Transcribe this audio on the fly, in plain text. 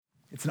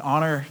It's an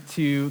honor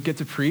to get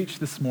to preach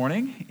this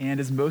morning, and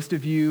as most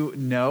of you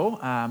know,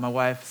 my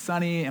wife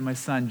Sunny and my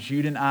son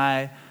Jude and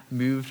I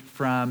moved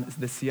from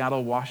the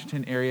Seattle,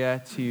 Washington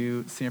area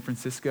to San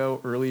Francisco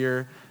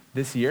earlier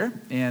this year,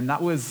 and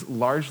that was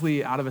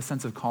largely out of a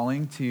sense of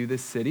calling to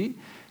this city,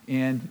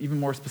 and even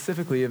more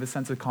specifically of a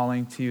sense of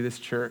calling to this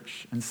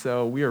church. And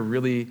so we are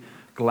really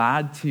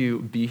glad to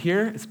be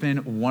here. It's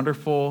been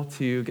wonderful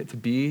to get to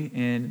be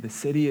in the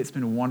city. It's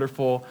been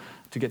wonderful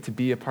to get to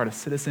be a part of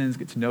Citizens,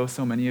 get to know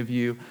so many of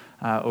you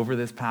over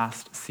this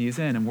past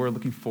season, and we're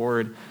looking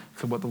forward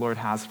to what the Lord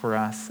has for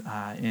us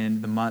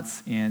in the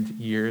months and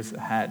years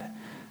ahead.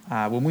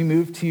 When we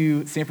moved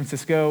to San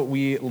Francisco,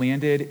 we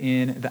landed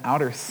in the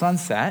Outer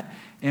Sunset,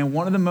 and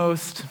one of the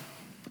most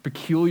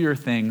peculiar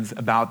things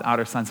about the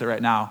Outer Sunset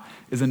right now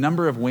is a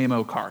number of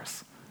Waymo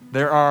cars.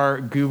 There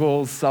are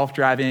Google's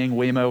self-driving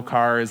Waymo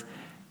cars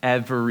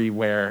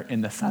everywhere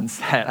in the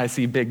Sunset. I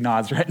see big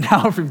nods right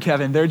now from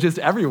Kevin. They're just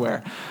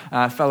everywhere.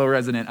 Fellow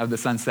resident of the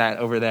Sunset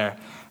over there.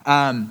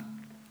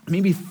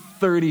 Maybe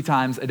 30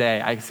 times a day,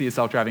 I see a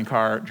self-driving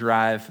car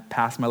drive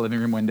past my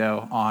living room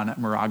window on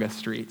Moraga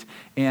Street.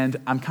 And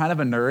I'm kind of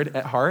a nerd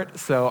at heart,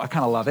 so I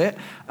kind of love it.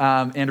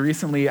 And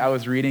recently I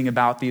was reading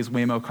about these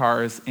Waymo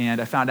cars,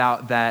 and I found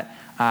out that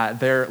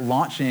they're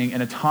launching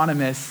an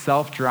autonomous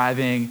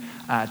self-driving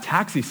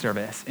taxi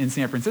service in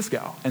San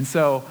Francisco. And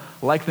so,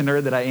 like the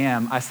nerd that I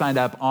am, I signed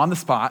up on the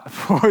spot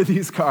for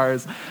these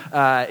cars,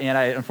 and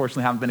I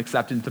unfortunately haven't been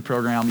accepted into the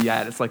program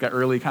yet. It's like an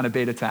early kind of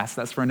beta test.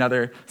 That's for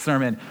another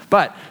sermon.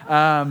 But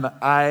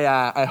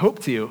I hope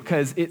to,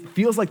 because it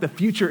feels like the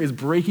future is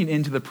breaking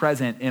into the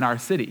present in our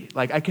city.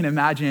 Like I can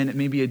imagine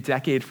maybe a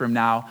decade from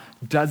now,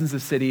 dozens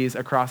of cities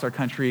across our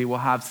country will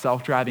have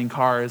self-driving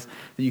cars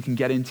that you can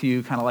get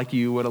into, kind of like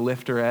you would a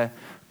Lyft or a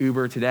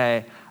Uber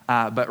today.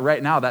 But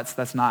right now,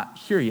 that's not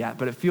here yet.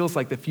 But it feels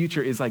like the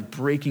future is like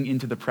breaking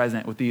into the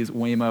present with these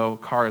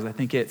Waymo cars. I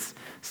think it's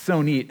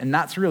so neat. And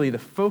that's really the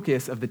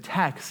focus of the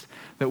text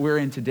that we're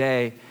in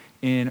today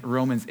in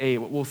Romans 8.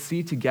 What we'll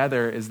see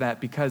together is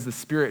that because the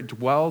Spirit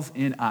dwells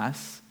in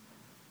us,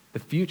 the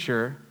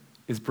future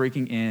is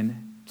breaking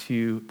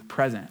into the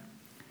present.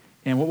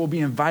 And what we'll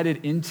be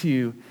invited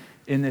into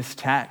in this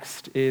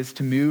text is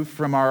to move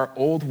from our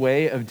old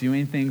way of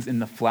doing things in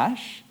the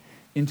flesh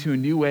into a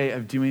new way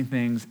of doing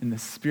things in the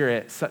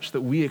Spirit, such that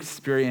we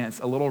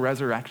experience a little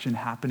resurrection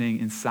happening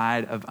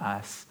inside of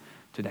us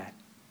today.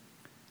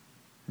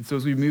 And so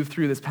as we move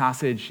through this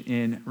passage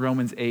in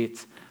Romans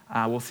 8,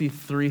 we'll see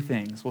three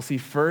things. We'll see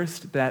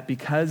first that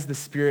because the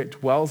Spirit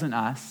dwells in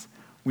us,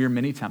 we are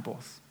many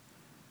temples.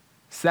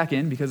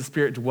 Second, because the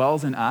Spirit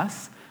dwells in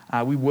us,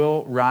 we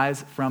will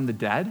rise from the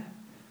dead.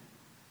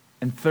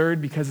 And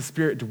third, because the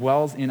Spirit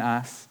dwells in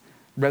us,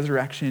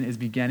 resurrection is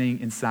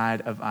beginning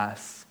inside of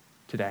us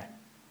today.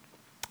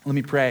 Let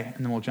me pray,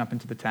 and then we'll jump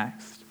into the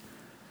text.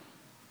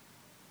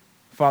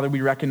 Father,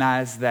 we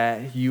recognize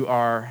that you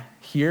are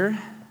here,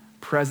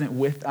 present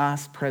with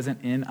us,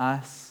 present in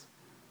us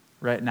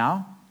right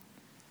now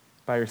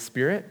by your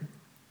Spirit.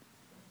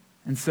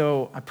 And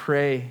so I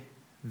pray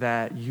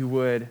that you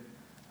would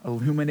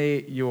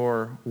illuminate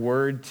your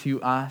word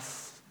to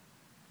us.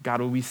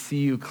 God, will we see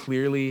you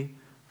clearly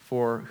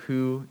for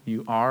who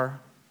you are?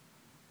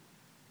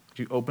 Would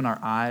you open our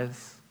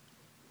eyes?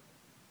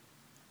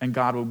 And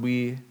God, would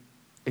we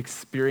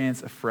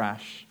experience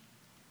afresh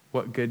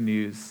what good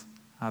news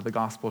the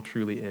gospel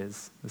truly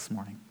is this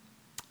morning.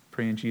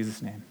 Pray in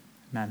Jesus' name.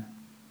 Amen.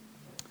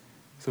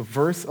 So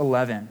verse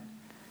 11,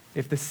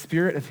 if the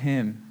Spirit of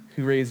him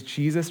who raised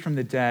Jesus from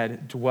the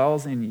dead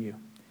dwells in you,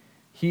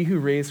 he who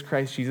raised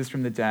Christ Jesus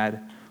from the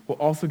dead will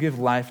also give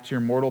life to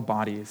your mortal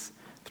bodies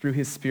through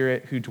his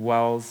Spirit who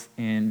dwells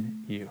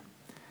in you.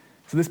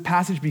 So this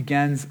passage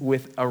begins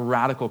with a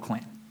radical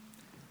claim.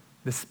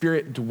 The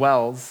Spirit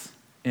dwells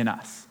in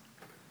us.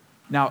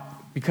 Now,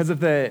 because of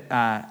the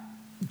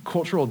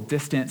cultural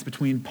distance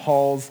between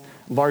Paul's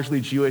largely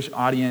Jewish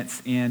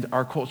audience and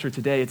our culture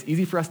today, it's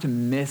easy for us to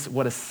miss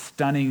what a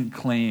stunning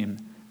claim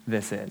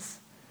this is.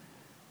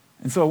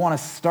 And so I want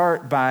to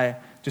start by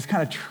just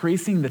kind of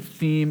tracing the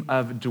theme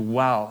of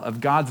dwell,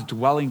 of God's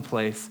dwelling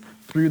place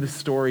through the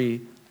story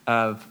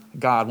of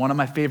God. One of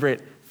my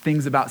favorite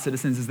things about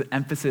Citizens is the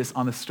emphasis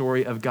on the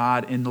story of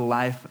God in the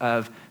life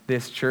of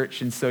this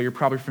church. And so you're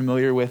probably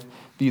familiar with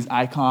these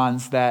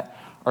icons that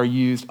are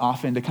used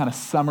often to kind of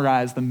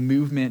summarize the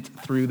movement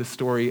through the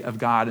story of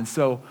God. And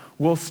so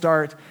we'll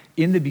start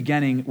in the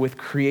beginning with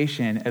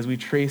creation as we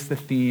trace the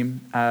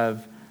theme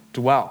of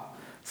dwell.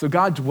 So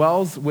God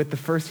dwells with the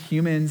first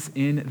humans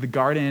in the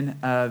Garden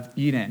of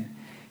Eden,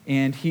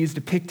 and he's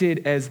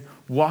depicted as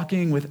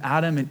walking with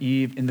Adam and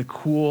Eve in the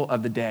cool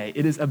of the day.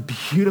 It is a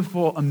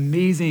beautiful,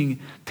 amazing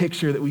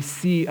picture that we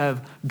see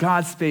of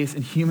God's space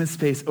and human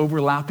space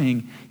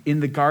overlapping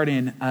in the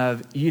Garden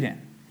of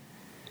Eden.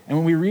 And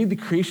when we read the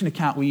creation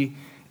account, we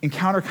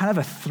encounter kind of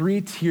a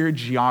three-tiered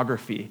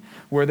geography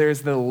where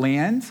there's the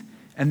land,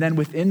 and then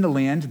within the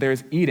land,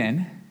 there's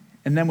Eden,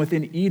 and then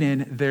within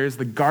Eden, there's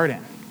the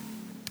garden.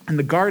 And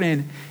the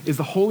garden is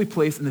the holy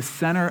place in the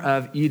center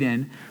of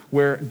Eden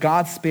where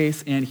God's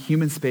space and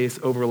human space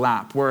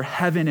overlap, where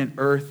heaven and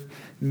earth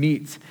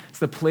meet. It's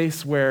the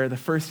place where the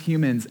first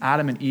humans,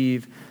 Adam and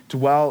Eve,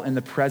 dwell in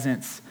the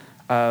presence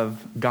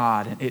of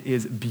God. And it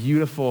is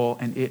beautiful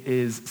and it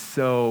is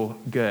so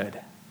good.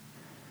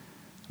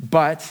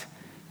 But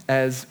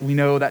as we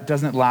know, that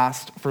doesn't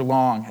last for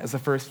long, as the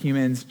first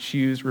humans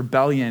choose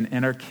rebellion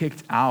and are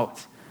kicked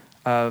out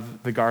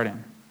of the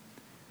garden.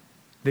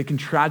 They can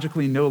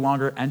tragically no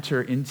longer enter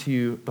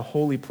into the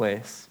holy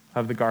place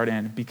of the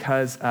garden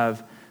because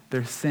of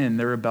their sin,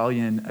 their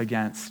rebellion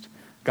against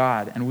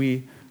God. And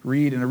we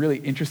read in a really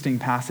interesting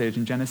passage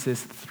in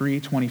Genesis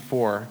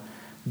 3:24,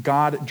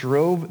 God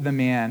drove out the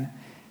man,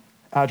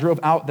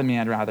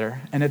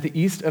 and at the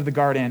east of the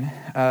Garden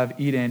of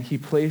Eden, he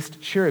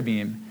placed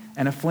cherubim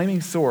and a flaming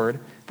sword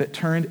that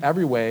turned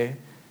every way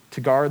to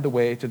guard the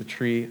way to the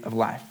tree of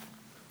life.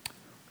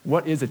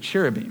 What is a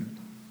cherubim?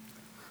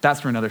 That's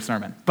for another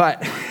sermon.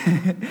 But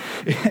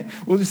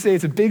we'll just say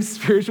it's a big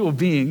spiritual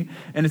being,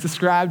 and it's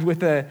described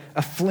with a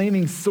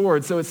flaming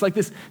sword. So it's like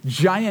this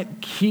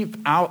giant keep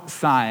out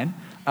sign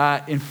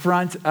in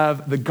front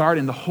of the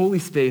garden, the holy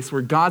space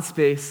where God's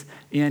space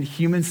and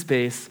human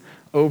space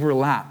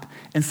overlap.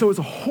 And so it's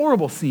a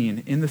horrible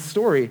scene in the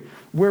story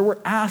where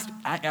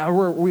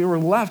we were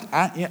left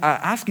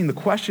asking the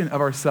question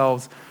of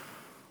ourselves,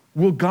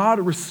 will God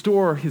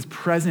restore his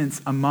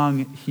presence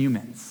among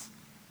humans?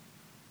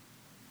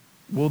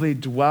 Will they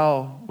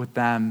dwell with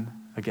them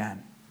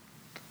again?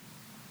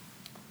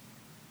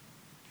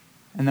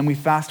 And then we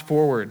fast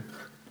forward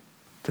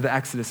to the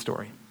Exodus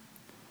story.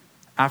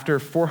 After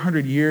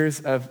 400 years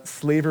of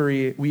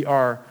slavery, we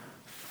are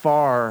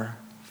far,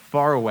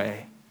 far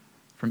away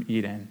from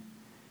Eden.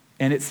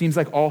 And it seems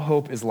like all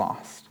hope is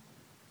lost.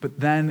 But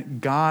then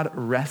God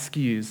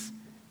rescues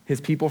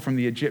his people from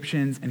the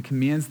Egyptians and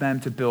commands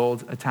them to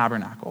build a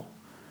tabernacle.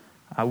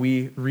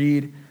 We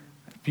read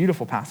a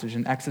beautiful passage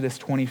in Exodus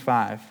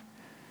 25.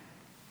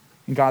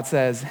 And God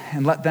says,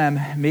 and let them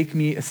make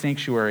me a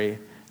sanctuary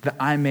that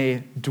I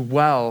may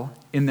dwell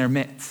in their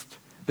midst.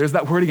 There's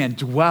that word again,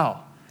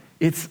 dwell.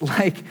 It's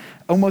like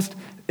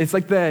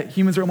the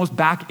humans are almost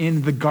back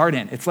in the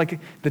garden. It's like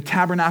the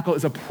tabernacle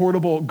is a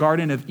portable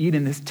Garden of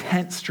Eden, this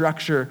tent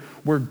structure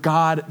where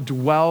God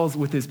dwells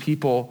with his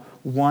people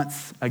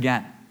once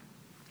again.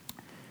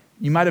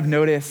 You might have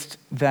noticed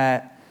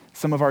that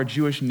some of our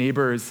Jewish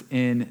neighbors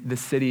in the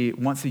city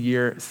once a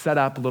year set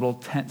up little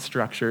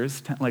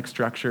tent-like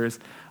structures,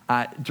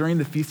 during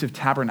the Feast of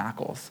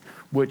Tabernacles,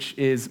 which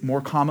is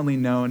more commonly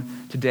known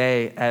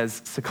today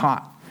as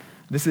Sukkot.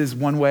 This is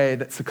one way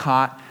that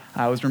Sukkot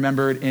was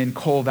remembered in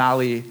Cole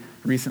Valley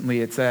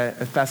recently. It's a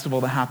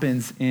festival that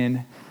happens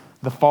in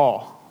the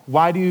fall.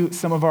 Why do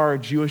some of our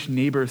Jewish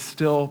neighbors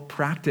still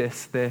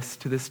practice this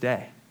to this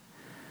day?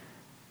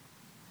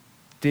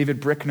 David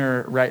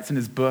Brickner writes in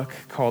his book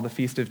called The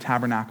Feast of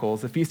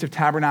Tabernacles, the Feast of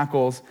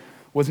Tabernacles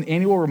was an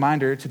annual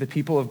reminder to the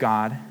people of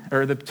God,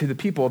 to the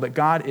people that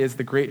God is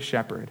the great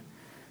shepherd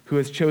who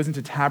has chosen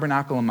to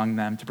tabernacle among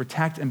them to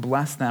protect and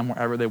bless them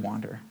wherever they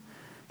wander.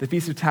 The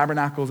Feast of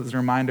Tabernacles is a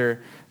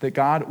reminder that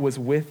God was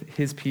with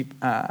his people,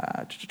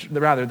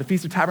 the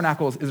Feast of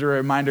Tabernacles is a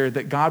reminder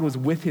that God was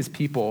with his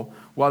people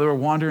while they were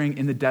wandering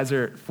in the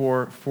desert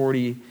for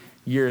 40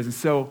 years. And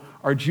so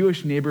our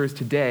Jewish neighbors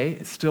today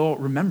still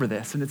remember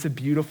this, and it's a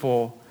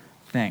beautiful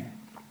thing.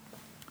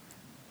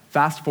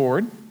 Fast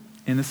forward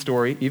in the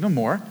story even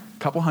more, a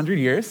couple hundred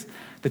years,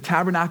 the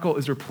tabernacle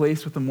is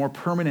replaced with a more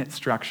permanent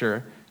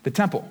structure, the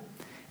temple.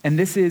 And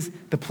this is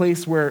the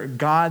place where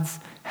God's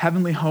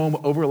heavenly home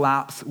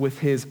overlaps with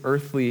his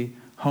earthly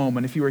home.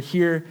 And if you were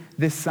here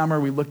this summer,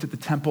 we looked at the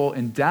temple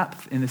in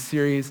depth in the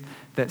series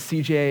that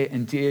CJ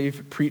and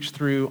Dave preached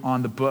through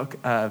on the book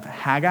of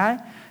Haggai.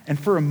 And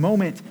for a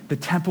moment, the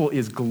temple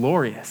is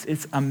glorious.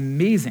 It's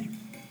amazing.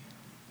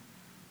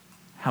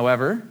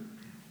 However,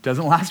 it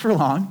doesn't last for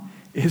long.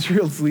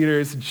 Israel's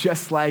leaders,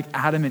 just like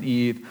Adam and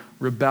Eve,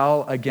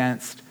 rebel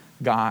against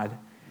God.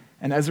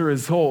 And as a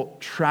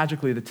result,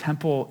 tragically, the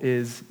temple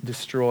is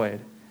destroyed,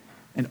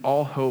 and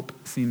all hope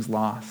seems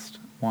lost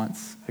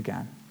once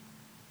again.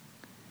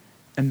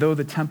 And though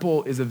the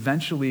temple is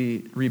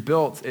eventually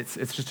rebuilt, it's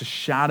just a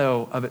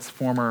shadow of its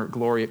former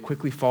glory. It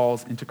quickly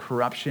falls into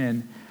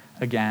corruption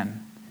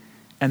again.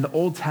 And the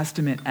Old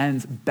Testament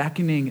ends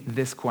beckoning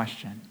this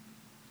question: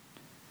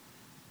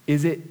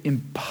 is it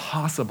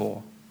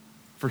impossible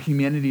for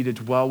humanity to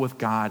dwell with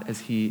God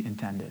as he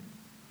intended?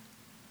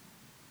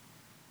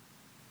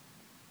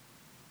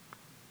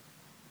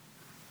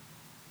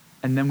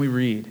 And then we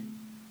read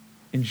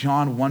in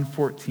John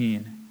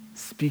 1:14,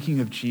 speaking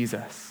of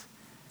Jesus,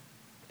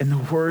 and the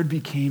Word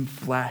became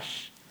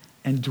flesh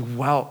and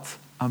dwelt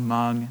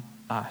among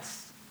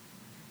us.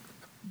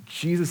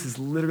 Jesus is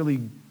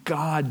literally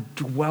God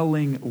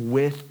dwelling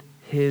with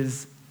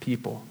his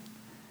people.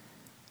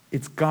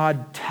 It's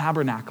God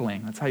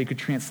tabernacling. That's how you could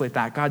translate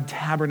that. God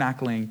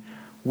tabernacling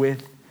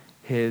with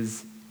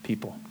his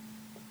people.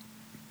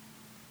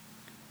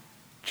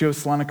 Joe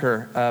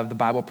Sloniker of the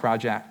Bible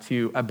Project,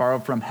 who I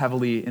borrowed from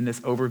heavily in this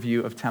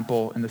overview of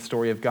temple and the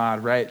story of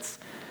God, writes,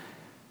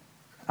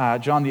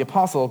 John the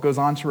Apostle goes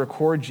on to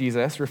record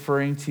Jesus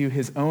referring to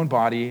his own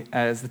body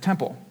as the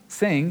temple,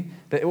 saying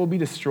that it will be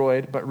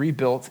destroyed but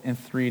rebuilt in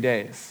 3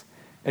 days.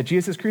 At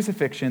Jesus'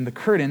 crucifixion, the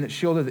curtain that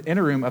shielded the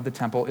inner room of the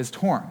temple is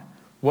torn.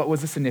 What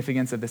was the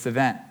significance of this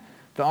event?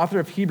 The author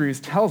of Hebrews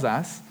tells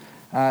us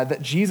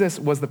that Jesus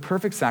was the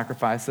perfect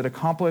sacrifice that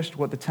accomplished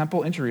what the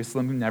temple in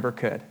Jerusalem never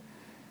could.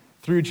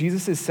 Through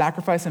Jesus'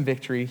 sacrifice and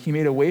victory, he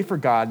made a way for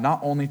God not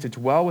only to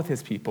dwell with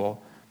his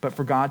people, but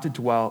for God to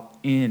dwell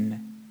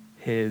in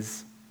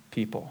his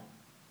people.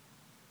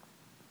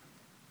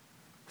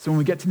 So when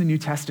we get to the New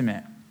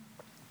Testament,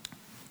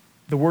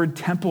 the word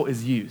temple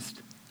is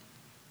used,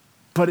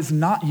 but it's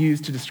not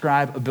used to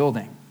describe a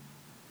building.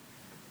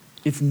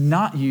 It's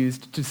not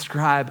used to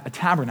describe a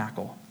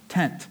tabernacle,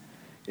 tent.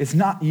 It's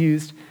not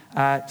used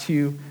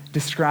to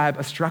describe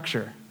a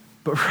structure,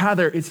 but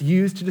rather it's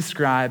used to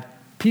describe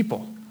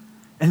people.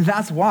 And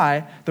that's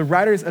why the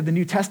writers of the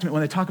New Testament,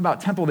 when they talk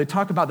about temple, they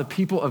talk about the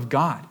people of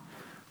God.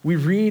 We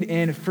read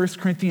in 1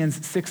 Corinthians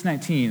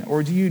 6:19,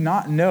 or do you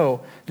not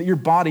know that your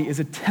body is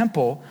a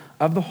temple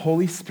of the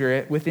Holy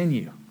Spirit within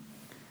you?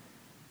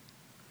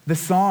 The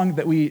song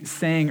that we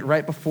sang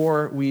right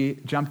before we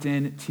jumped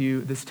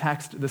into this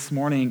text this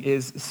morning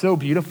is so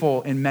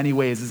beautiful in many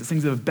ways. It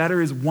sings of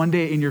better is one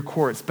day in your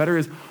courts, better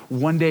is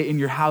one day in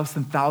your house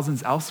than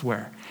thousands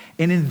elsewhere.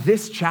 And in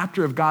this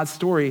chapter of God's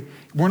story,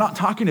 we're not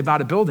talking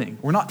about a building.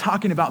 We're not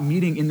talking about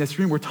meeting in this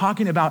room. We're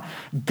talking about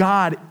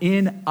God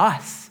in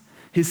us,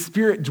 his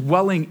Spirit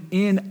dwelling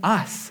in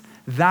us.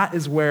 That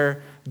is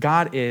where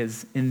God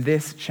is in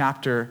this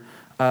chapter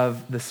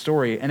of the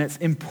story. And it's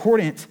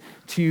important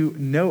to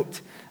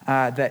note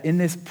that in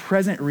this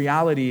present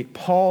reality,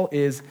 Paul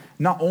is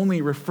not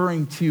only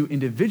referring to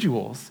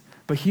individuals,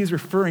 but he's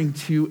referring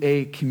to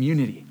a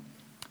community.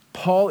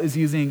 Paul is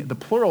using the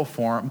plural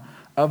form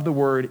of the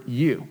word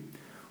you,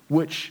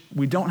 which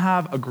we don't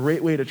have a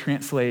great way to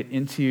translate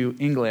into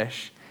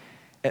English,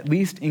 at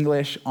least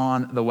English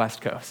on the West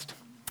Coast.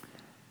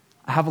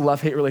 I have a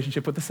love-hate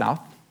relationship with the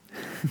South.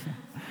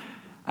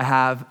 I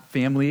have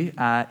family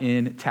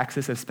in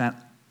Texas. I've spent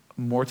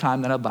more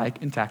time than I'd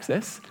like in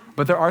Texas,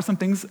 but there are some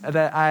things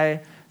that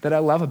I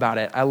love about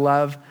it. I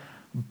love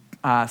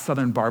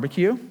Southern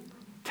barbecue,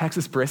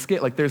 Texas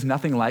brisket. Like, there's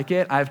nothing like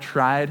it. I've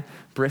tried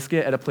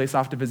brisket at a place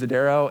off to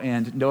Visadero,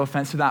 and no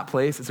offense to that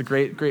place, it's a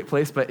great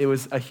place, but it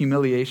was a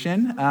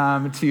humiliation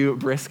to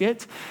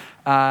brisket.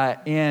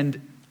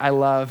 And I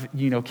love,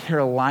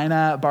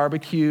 Carolina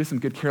barbecue, some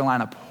good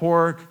Carolina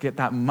pork, get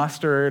that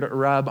mustard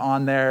rub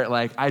on there.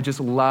 Like, I just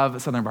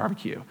love Southern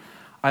barbecue.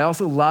 I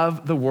also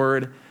love the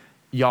word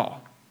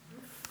y'all.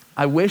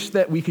 I wish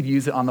that we could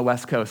use it on the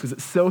West Coast because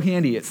it's so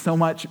handy. It's so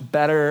much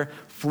better,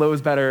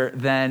 flows better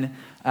than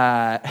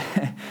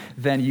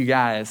you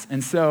guys.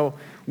 And so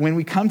when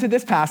we come to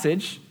this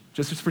passage,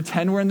 just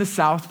pretend we're in the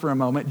South for a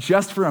moment,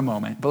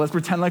 but let's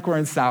pretend like we're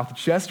in the South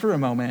just for a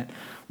moment.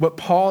 What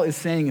Paul is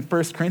saying in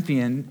 1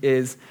 Corinthians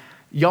is,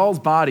 y'all's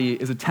body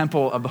is a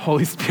temple of the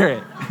Holy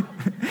Spirit.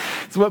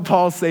 That's what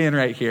Paul's saying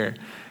right here.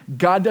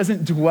 God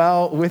doesn't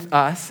dwell with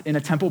us in a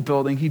temple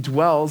building. He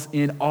dwells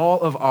in all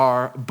of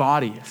our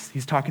bodies.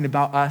 He's talking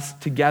about us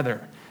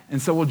together.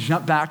 And so we'll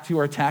jump back to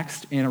our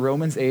text in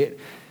Romans 8.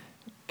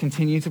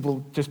 Continue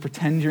to just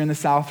pretend you're in the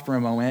South for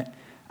a moment.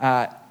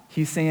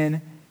 He's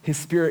saying his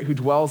Spirit who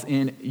dwells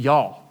in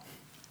y'all,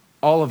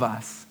 all of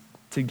us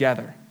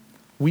together.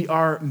 We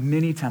are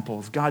many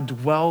temples. God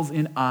dwells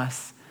in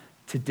us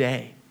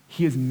today.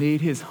 He has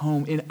made his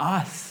home in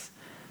us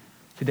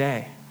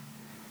today.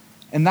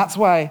 And that's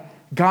why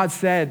God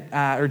said,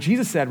 or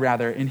Jesus said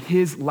rather, in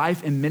his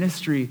life and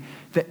ministry,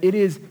 that it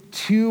is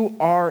to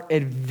our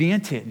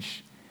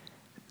advantage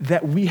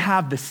that we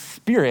have the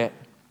Spirit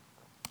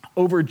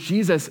over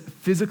Jesus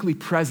physically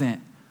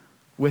present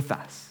with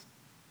us.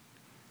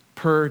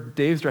 Per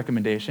Dave's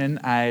recommendation,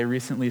 I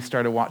recently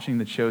started watching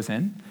The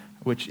Chosen,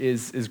 which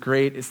is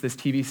great. It's this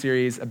TV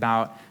series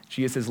about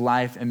Jesus'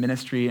 life and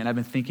ministry, and I've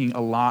been thinking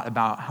a lot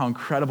about how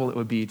incredible it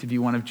would be to be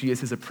one of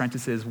Jesus'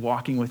 apprentices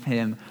walking with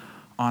him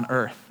on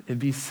earth. It'd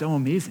be so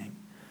amazing.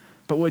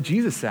 But what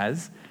Jesus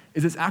says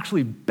is it's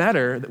actually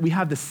better that we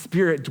have the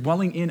Spirit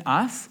dwelling in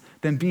us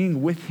than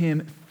being with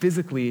him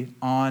physically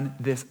on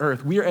this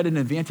earth. We are at an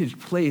advantaged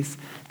place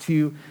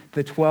to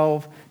the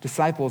 12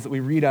 disciples that we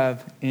read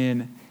of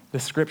in the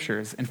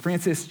scriptures. And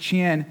Francis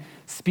Chan,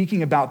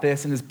 speaking about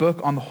this in his book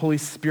on the Holy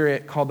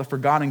Spirit called The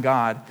Forgotten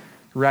God,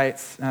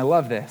 writes, and I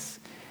love this,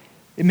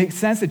 it makes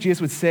sense that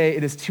Jesus would say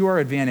it is to our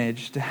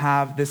advantage to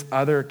have this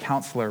other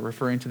counselor,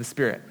 referring to the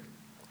Spirit.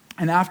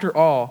 And after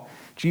all,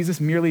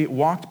 Jesus merely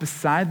walked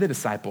beside the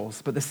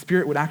disciples, but the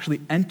Spirit would actually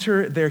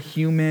enter their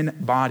human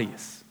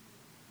bodies.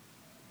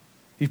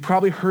 You've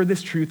probably heard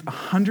this truth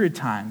 100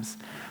 times,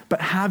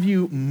 but have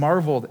you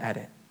marveled at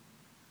it?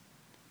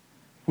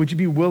 Would you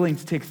be willing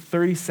to take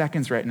 30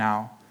 seconds right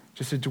now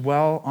just to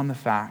dwell on the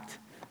fact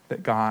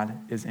that God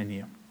is in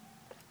you?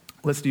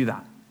 Let's do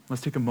that.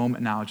 Let's take a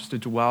moment now just to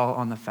dwell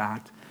on the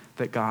fact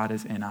that God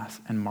is in us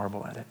and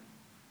marvel at it.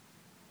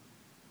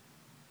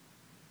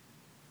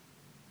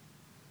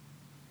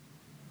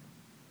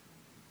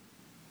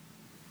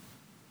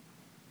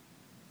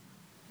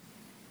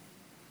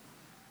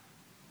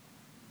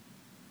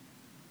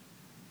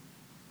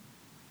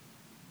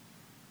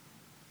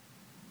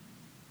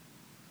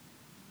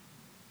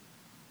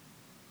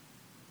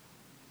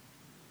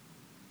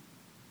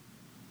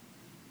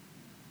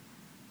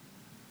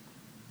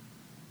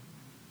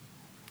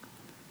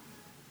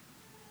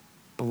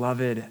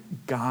 Beloved,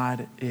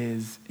 God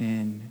is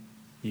in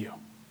you.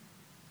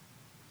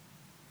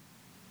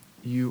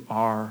 You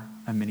are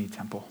a mini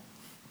temple.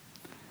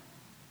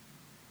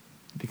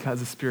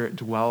 Because the Spirit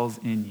dwells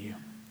in you,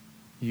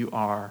 you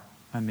are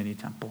a mini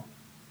temple.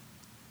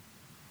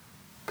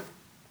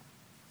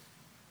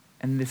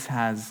 And this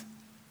has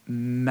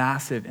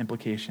massive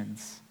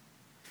implications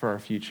for our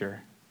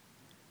future.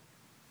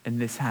 And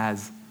this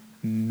has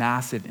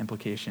massive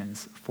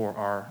implications for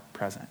our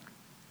present.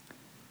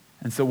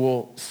 And so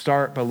we'll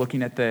start by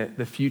looking at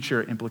the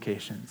future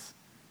implications.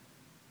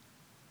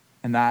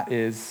 And that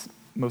is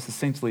most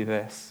succinctly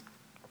this.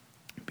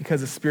 Because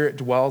the Spirit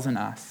dwells in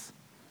us,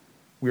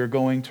 we are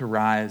going to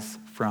rise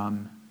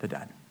from the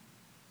dead.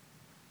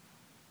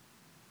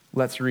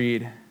 Let's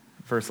read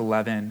verse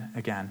 11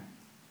 again.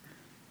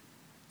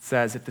 It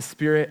says, if the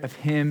Spirit of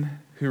him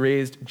who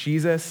raised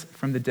Jesus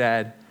from the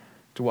dead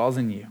dwells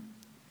in you,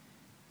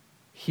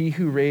 he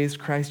who raised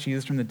Christ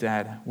Jesus from the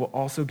dead will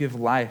also give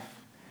life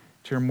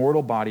to your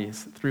mortal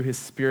bodies through his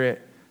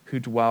Spirit who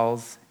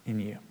dwells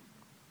in you.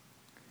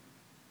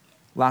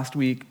 Last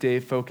week,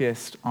 Dave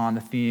focused on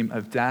the theme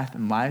of death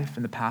and life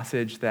in the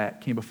passage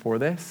that came before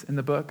this in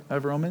the book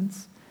of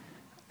Romans.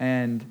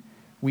 And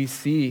we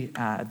see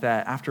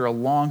that after a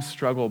long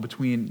struggle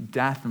between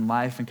death and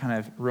life and kind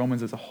of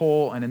Romans as a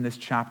whole, and in this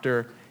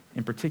chapter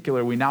in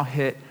particular, we now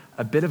hit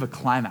a bit of a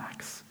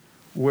climax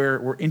where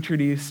we're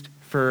introduced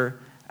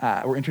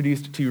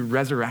to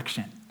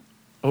resurrection,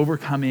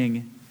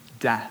 overcoming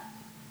death.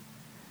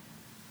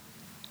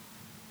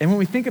 And when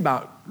we think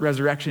about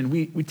resurrection,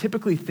 we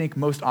typically think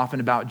most often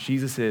about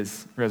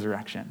Jesus'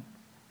 resurrection,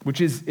 which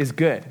is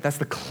good. That's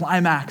the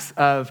climax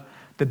of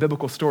the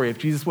biblical story. If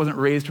Jesus wasn't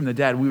raised from the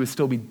dead, we would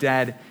still be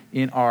dead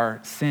in our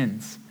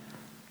sins.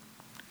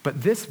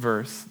 But this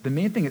verse, the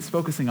main thing it's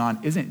focusing on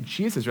isn't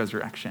Jesus'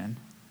 resurrection,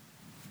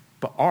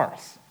 but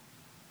ours.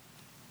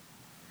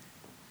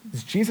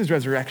 Jesus'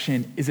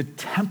 resurrection is a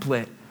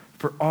template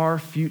for our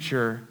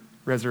future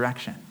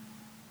resurrection.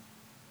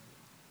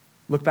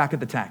 Look back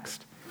at the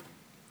text.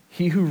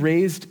 He who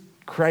raised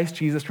Christ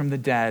Jesus from the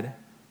dead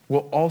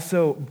will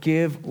also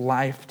give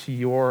life to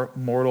your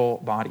mortal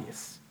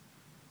bodies.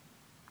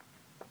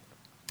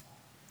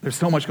 There's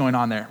so much going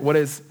on there. What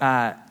does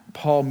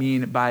Paul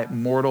mean by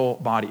mortal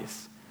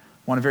bodies?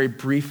 I want to very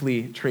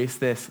briefly trace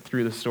this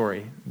through the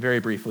story,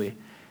 very briefly.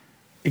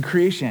 In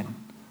creation,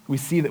 we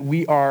see that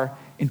we are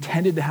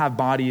intended to have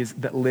bodies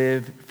that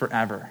live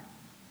forever.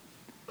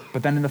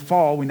 But then in the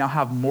fall, we now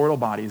have mortal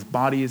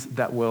bodies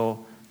that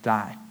will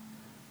die.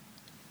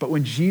 But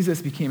when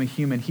Jesus became a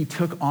human, he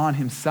took on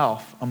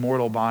himself a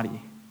mortal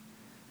body.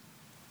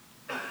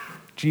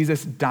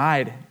 Jesus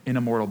died in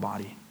a mortal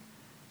body.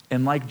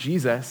 And like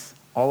Jesus,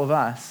 all of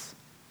us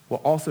will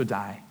also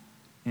die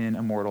in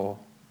a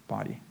mortal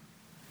body.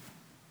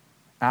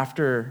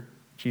 After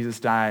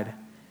Jesus died,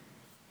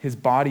 his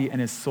body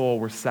and his soul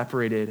were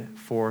separated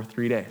for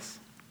 3 days.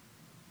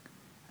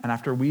 And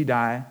after we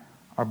die,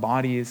 our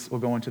bodies will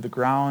go into the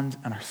ground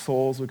and our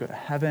souls will go to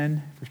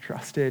heaven if we've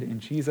trusted in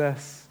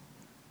Jesus.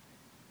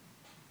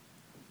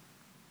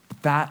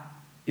 That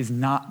is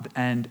not the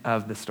end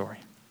of the story.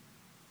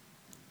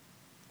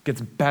 It gets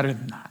better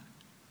than that,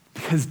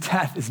 because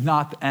death is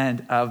not the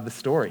end of the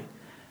story.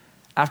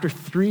 After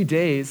 3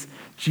 days,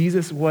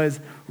 Jesus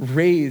was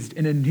raised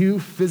in a new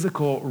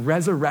physical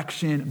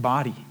resurrection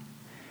body.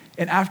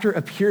 And after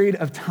a period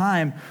of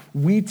time,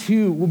 we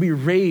too will be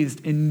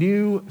raised in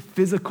new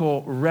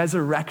physical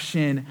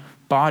resurrection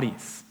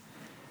bodies.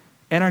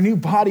 And our new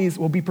bodies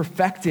will be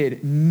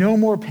perfected. No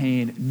more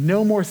pain,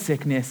 no more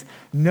sickness,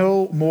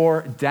 no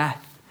more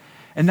death.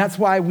 And that's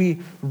why we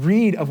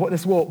read of what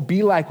this will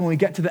be like when we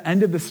get to the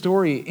end of the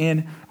story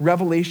in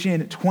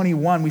Revelation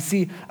 21. We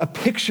see a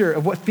picture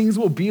of what things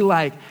will be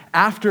like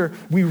after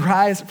we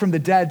rise from the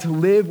dead to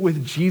live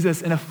with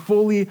Jesus in a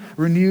fully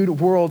renewed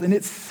world. And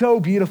it's so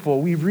beautiful.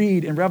 We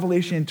read in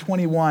Revelation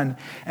 21,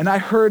 and I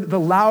heard the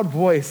loud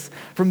voice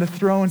from the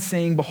throne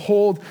saying,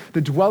 behold, the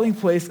dwelling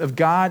place of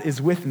God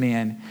is with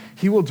man.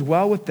 He will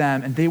dwell with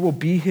them, and they will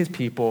be his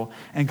people,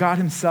 and God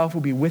himself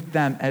will be with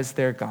them as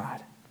their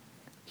God.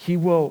 He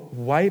will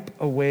wipe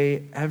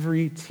away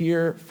every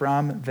tear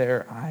from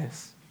their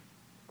eyes.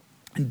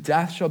 And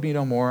death shall be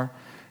no more,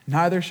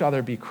 neither shall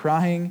there be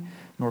crying,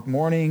 nor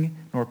mourning,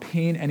 nor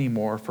pain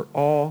anymore, for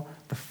all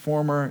the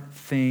former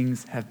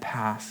things have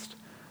passed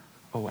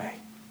away.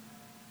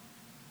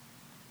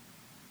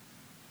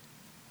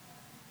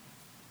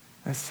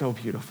 That's so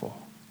beautiful.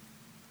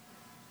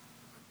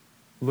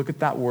 Look at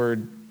that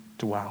word,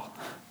 dwell.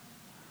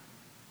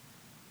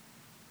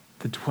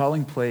 the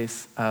dwelling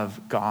place of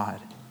God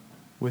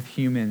with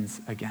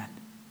humans again.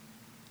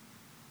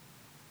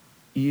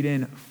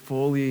 Eden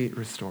fully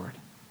restored.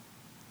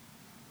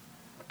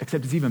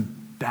 Except it's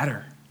even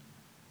better,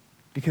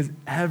 because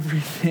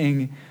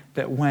everything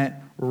that went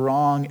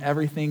wrong,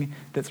 everything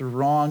that's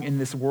wrong in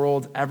this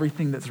world,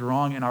 everything that's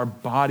wrong in our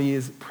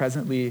bodies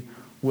presently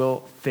will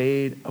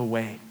fade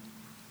away.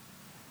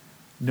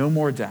 No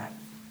more death,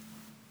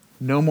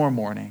 no more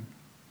mourning,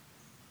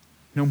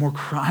 no more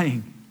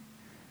crying,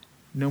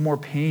 no more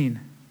pain.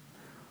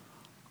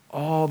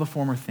 All the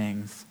former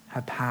things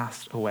have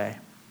passed away.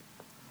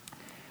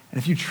 And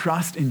if you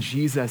trust in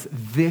Jesus,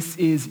 this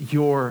is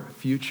your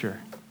future.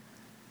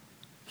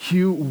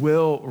 You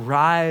will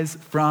rise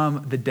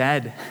from the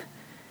dead.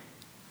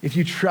 If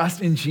you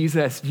trust in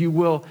Jesus, you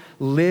will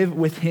live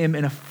with him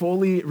in a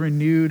fully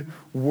renewed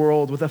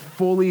world with a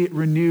fully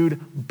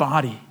renewed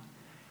body.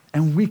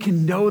 And we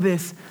can know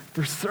this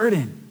for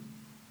certain.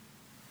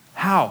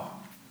 How?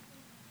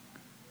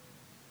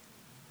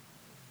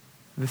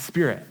 The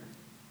Spirit.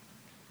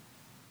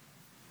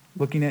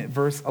 Looking at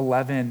verse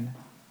 11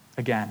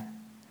 again.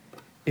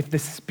 If the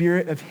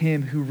Spirit of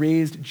him who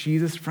raised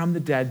Jesus from the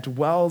dead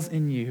dwells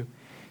in you,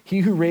 he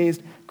who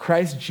raised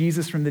Christ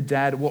Jesus from the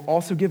dead will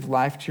also give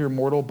life to your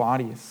mortal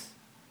bodies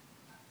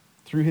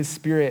through his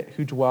Spirit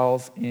who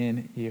dwells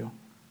in you.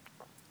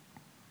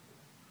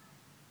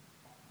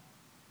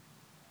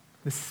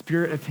 The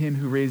Spirit of him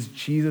who raised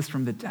Jesus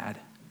from the dead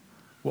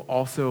will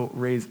also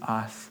raise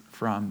us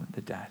from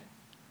the dead.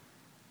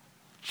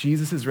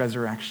 Jesus'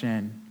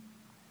 resurrection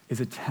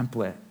is a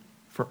template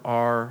for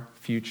our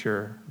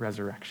future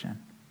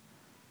resurrection.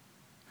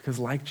 Because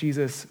like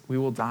Jesus, we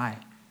will die.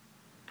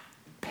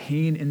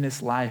 Pain in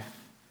this life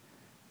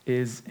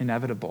is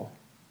inevitable.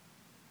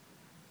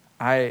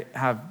 I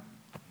have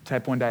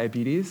type 1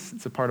 diabetes.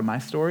 It's a part of my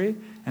story.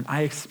 And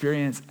I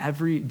experience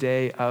every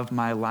day of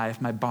my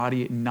life my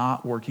body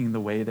not working the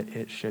way that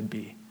it should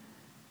be.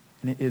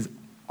 And it is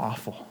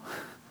awful.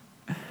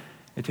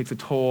 It takes a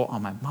toll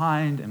on my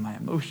mind and my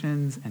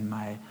emotions and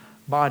my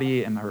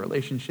body and my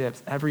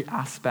relationships. Every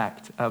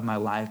aspect of my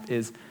life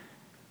is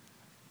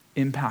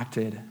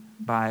impacted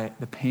by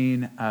the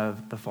pain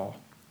of the fall.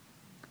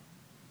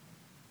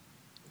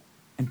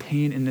 And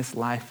pain in this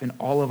life, in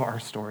all of our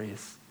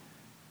stories,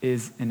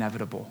 is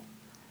inevitable.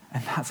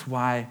 And that's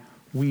why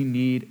we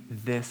need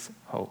this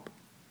hope.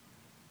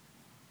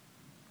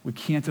 We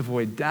can't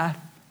avoid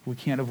death. We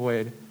can't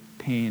avoid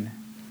pain.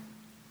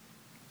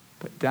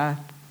 But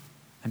death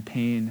and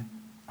pain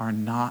are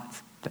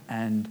not the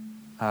end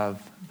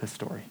of the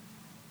story.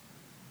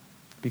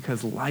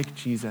 Because like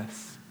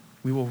Jesus,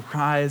 we will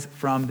rise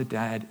from the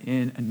dead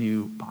in a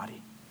new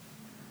body.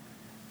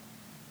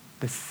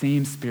 The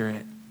same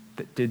Spirit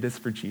that did this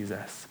for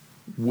Jesus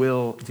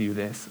will do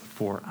this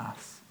for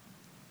us.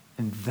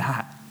 And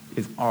that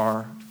is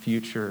our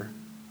future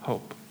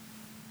hope.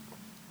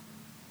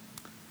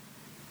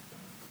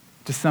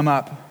 To sum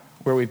up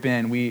where we've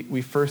been,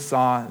 we first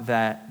saw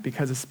that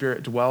because the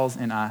Spirit dwells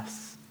in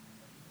us,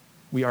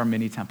 we are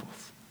mini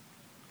temples.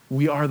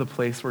 We are the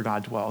place where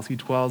God dwells. He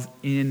dwells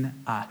in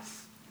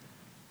us.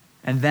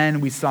 And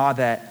then we saw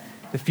that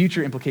the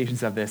future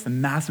implications of this, the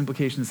massive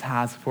implications it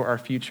has for our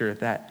future,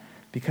 that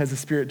because the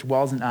Spirit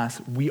dwells in us,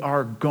 we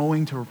are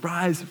going to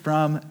rise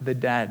from the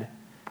dead.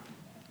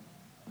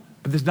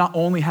 But this not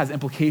only has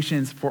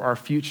implications for our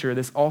future,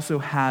 this also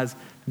has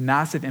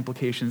massive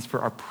implications for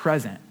our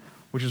present,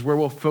 which is where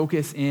we'll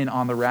focus in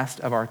on the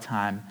rest of our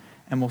time.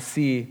 And we'll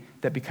see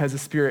that because the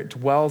Spirit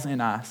dwells in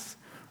us,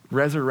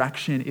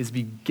 resurrection is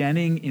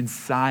beginning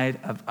inside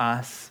of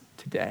us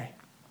today.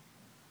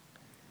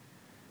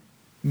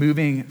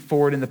 Moving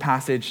forward in the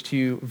passage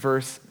to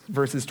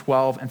verses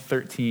 12 and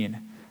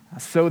 13.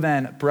 So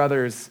then,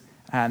 brothers,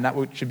 and that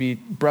should be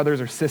brothers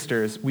or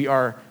sisters, we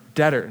are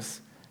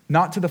debtors,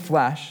 not to the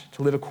flesh,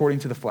 to live according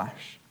to the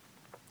flesh.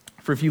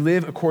 For if you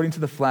live according to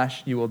the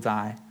flesh, you will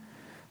die.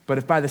 But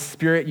if by the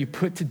Spirit you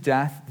put to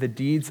death the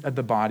deeds of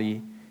the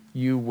body,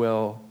 you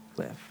will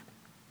live.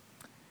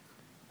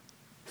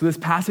 So this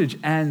passage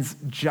ends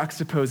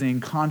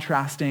juxtaposing,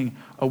 contrasting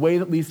a way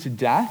that leads to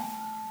death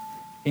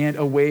and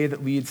a way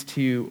that leads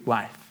to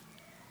life.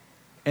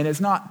 And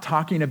it's not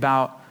talking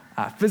about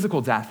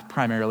physical death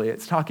primarily.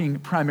 It's talking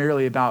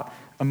primarily about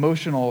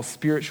emotional,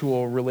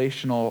 spiritual,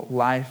 relational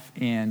life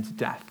and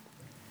death.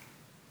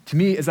 To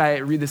me, as I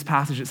read this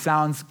passage, it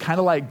sounds kind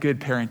of like good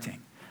parenting.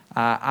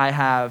 I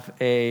have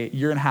a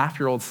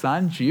 1.5-year-old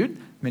son, Jude.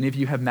 Many of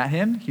you have met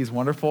him. He's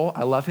wonderful.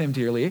 I love him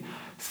dearly.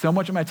 So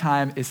much of my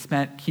time is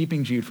spent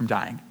keeping Jude from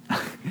dying.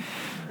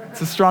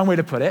 It's a strong way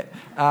to put it.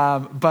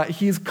 But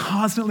he's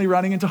constantly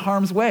running into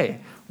harm's way,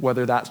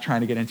 whether that's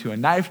trying to get into a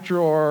knife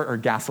drawer or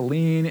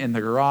gasoline in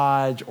the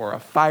garage or a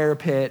fire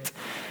pit.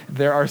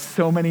 There are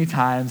so many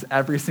times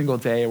every single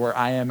day where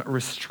I am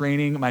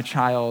restraining my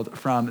child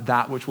from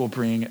that which will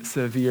bring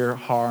severe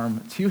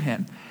harm to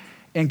him.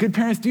 And good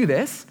parents do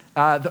this.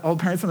 All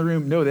parents in the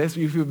room know this.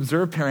 If you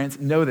observe parents,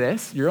 know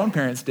this. Your own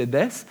parents did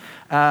this.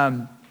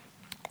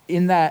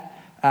 In that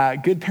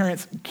Good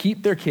parents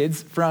keep their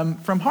kids from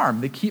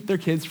harm. They keep their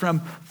kids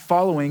from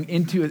following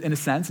into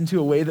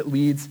a way that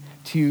leads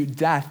to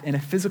death in a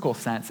physical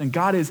sense. And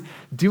God is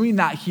doing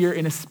that here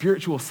in a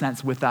spiritual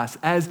sense with us.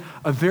 As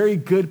a very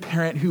good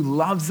parent who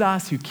loves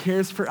us, who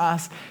cares for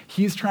us,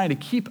 he's trying to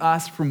keep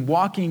us from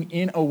walking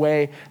in a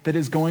way that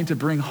is going to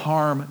bring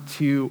harm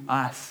to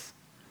us.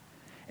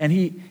 And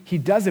he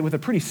does it with a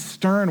pretty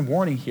stern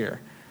warning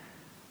here.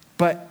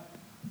 But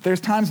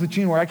there's times with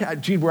Jude where I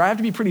have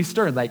to be pretty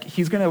stern. Like,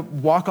 he's going to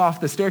walk off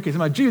the staircase.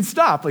 I'm like, Jude,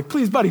 stop. Like,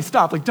 please, buddy,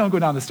 stop. Like, don't go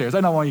down the stairs.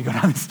 I don't want you to go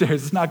down the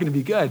stairs. It's not going to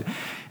be good.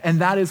 And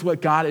that is what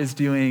God is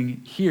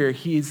doing here.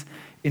 He's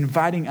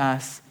inviting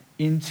us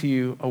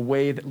into a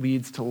way that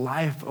leads to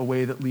life, a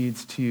way that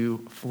leads to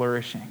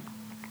flourishing.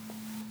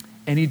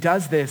 And he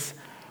does this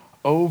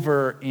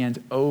over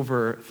and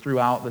over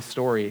throughout the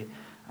story.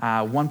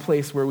 One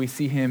place where we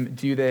see him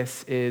do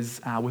this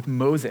is with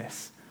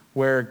Moses,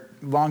 where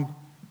long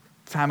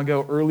time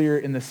ago, earlier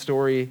in the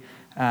story,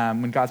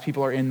 when God's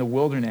people are in the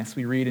wilderness,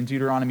 we read in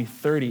Deuteronomy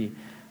 30,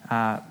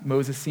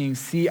 Moses saying,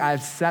 see, I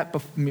have set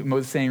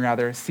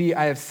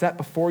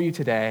before you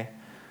today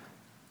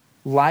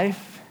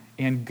life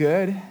and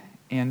good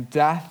and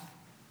death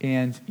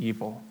and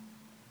evil.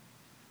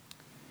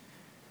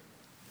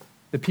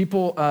 The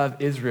people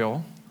of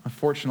Israel,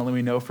 unfortunately,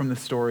 we know from the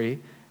story,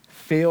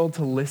 failed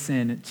to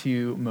listen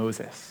to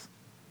Moses,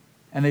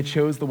 and they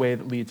chose the way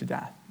that leads to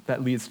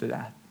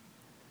death.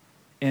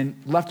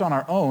 And left on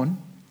our own,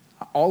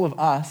 all of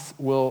us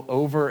will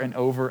over and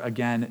over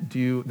again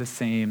do the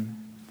same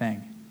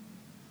thing.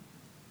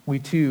 We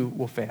too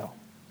will fail.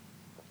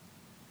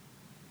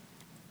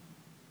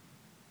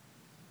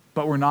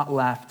 But we're not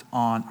left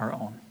on our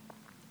own.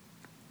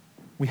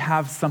 We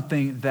have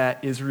something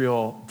that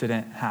Israel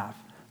didn't have.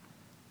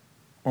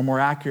 Or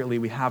more accurately,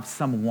 we have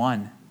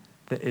someone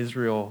that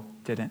Israel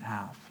didn't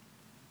have.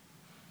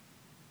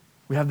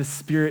 We have the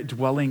Spirit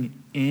dwelling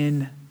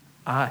in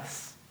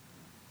us.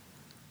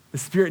 The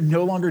Spirit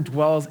no longer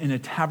dwells in a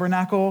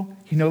tabernacle.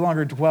 He no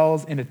longer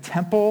dwells in a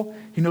temple.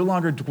 He no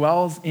longer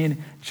dwells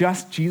in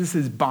just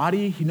Jesus'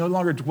 body. He no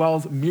longer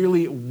dwells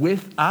merely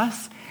with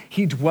us.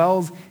 He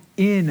dwells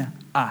in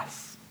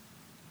us.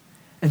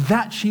 And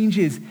that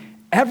changes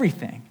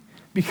everything.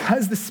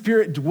 Because the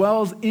Spirit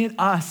dwells in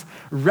us,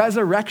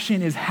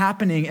 resurrection is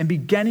happening and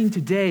beginning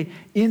today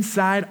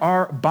inside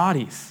our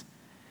bodies.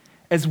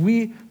 As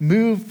we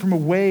move from a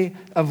way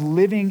of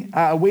living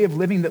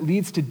that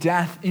leads to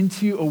death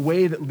into a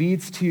way that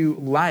leads to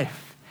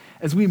life.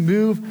 As we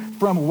move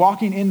from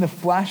walking in the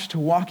flesh to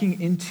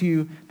walking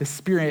into the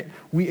Spirit,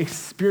 we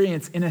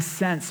experience, in a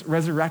sense,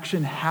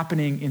 resurrection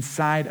happening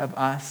inside of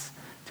us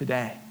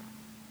today.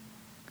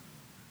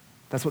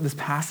 That's what this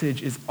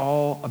passage is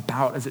all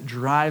about as it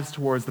drives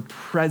towards the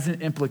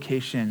present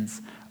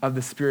implications of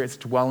the Spirit's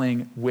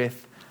dwelling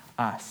with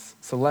us.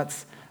 So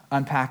let's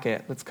unpack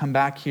it. Let's come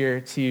back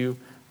here to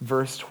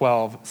verse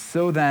 12.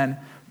 So then,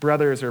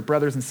 brothers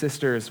and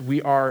sisters,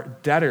 we are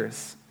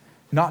debtors,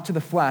 not to the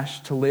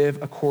flesh, to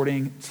live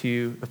according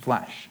to the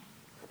flesh.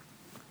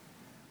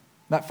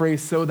 That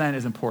phrase, so then,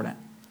 is important.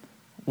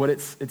 What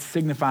it's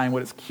signifying,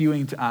 what it's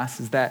cueing to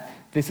us is that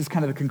this is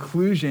kind of the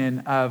conclusion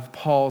of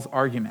Paul's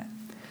argument.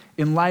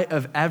 In light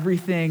of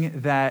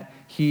everything that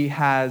he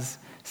has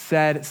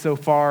said so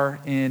far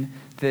in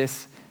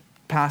this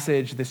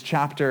passage, this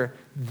chapter,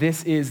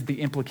 this is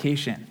the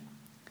implication.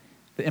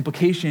 The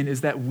implication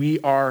is that we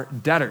are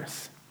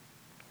debtors.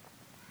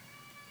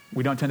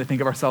 We don't tend to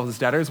think of ourselves as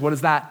debtors. What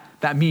does that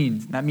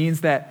mean? That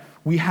means that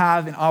we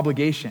have an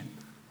obligation.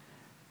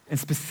 And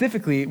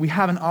specifically, we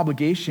have an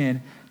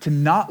obligation to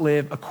not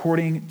live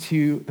according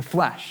to the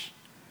flesh.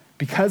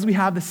 Because we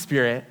have the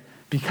Spirit,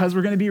 because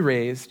we're going to be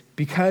raised,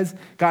 because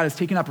God has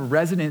taken up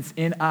residence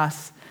in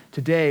us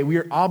today, we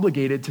are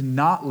obligated to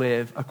not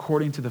live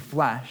according to the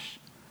flesh,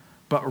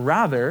 but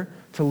rather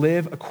to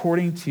live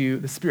according to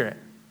the Spirit.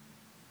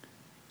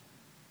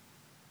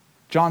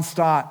 John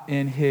Stott,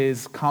 in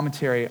his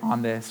commentary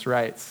on this,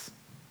 writes,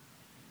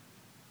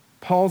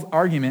 Paul's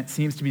argument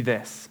seems to be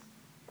this: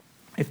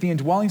 if the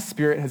indwelling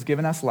Spirit has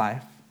given us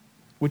life,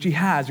 which he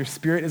has, your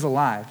spirit is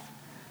alive,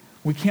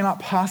 we cannot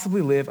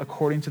possibly live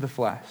according to the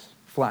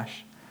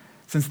flesh,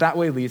 since that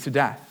way leads to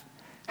death.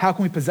 How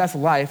can we possess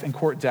life and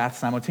court death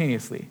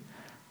simultaneously?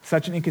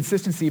 Such an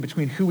inconsistency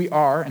between who we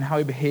are and how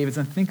we behave is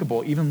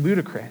unthinkable, even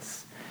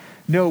ludicrous.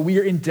 No, we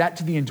are in debt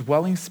to the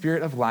indwelling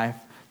Spirit of life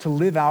to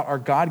live out our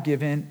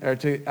God-given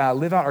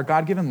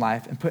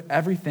life and put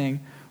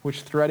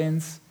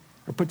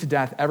to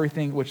death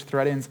everything which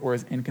threatens or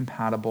is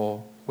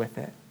incompatible with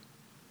it.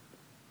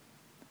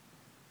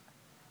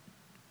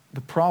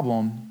 The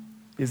problem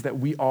is that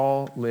we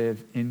all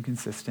live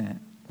inconsistent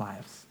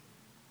lives.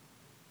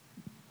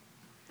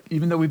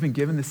 Even though we've been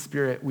given the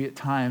Spirit, we at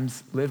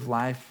times live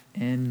life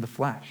in the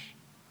flesh.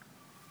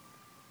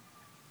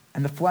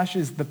 And the flesh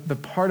is the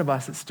part of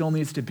us that still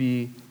needs to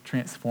be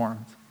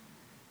transformed.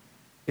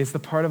 It's the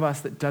part of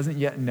us that doesn't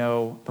yet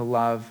know the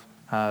love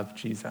of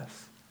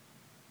Jesus.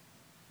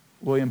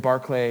 William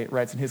Barclay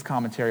writes in his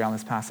commentary on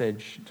this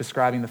passage,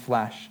 describing the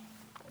flesh,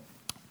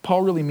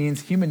 Paul really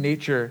means human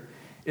nature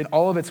in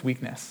all of its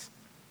weakness,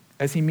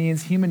 as he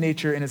means human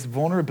nature in its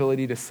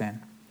vulnerability to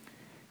sin.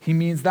 He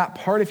means that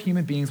part of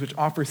human beings which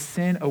offers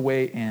sin a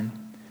way in.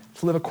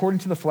 To live according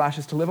to the flesh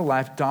is to live a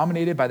life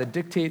dominated by the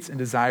dictates and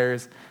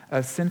desires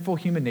of sinful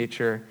human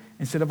nature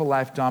instead of a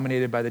life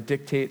dominated by the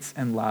dictates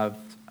and love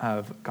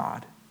of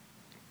God.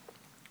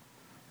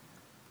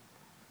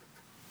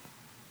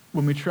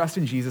 When we trust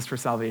in Jesus for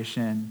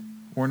salvation,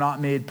 we're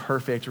not made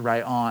perfect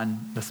right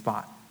on the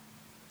spot.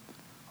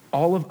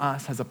 All of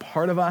us has a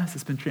part of us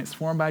that's been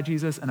transformed by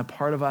Jesus and a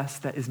part of us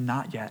that is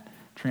not yet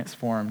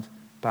transformed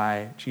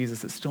by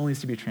Jesus. It still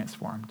needs to be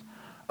transformed.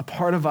 A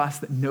part of us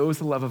that knows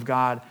the love of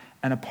God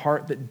and a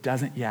part that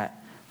doesn't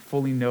yet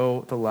fully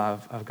know the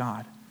love of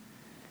God.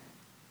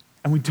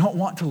 And we don't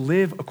want to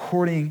live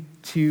according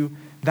to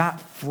that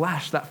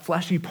flesh, that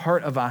fleshy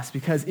part of us,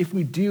 because if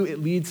we do, it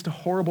leads to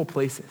horrible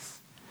places.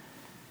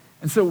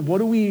 And so what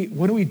do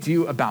we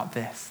do about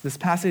this? This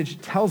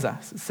passage tells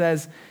us, it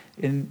says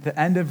in the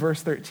end of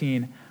verse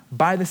 13,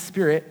 by the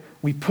Spirit,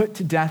 we put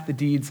to death the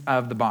deeds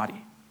of the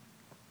body.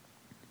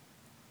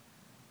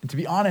 And to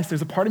be honest,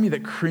 there's a part of me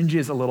that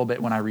cringes a little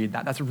bit when I read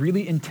that. That's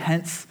really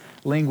intense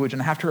language,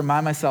 and I have to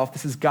remind myself,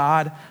 this is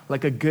God,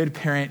 like a good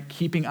parent,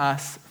 keeping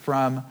us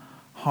from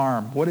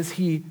harm. What does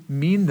he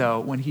mean, though,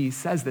 when he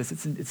says this?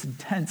 It's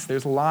intense.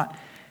 There's a lot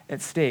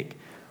at stake.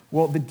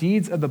 Well, the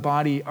deeds of the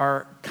body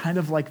are kind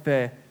of like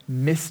the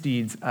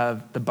misdeeds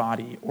of the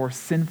body, or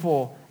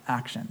sinful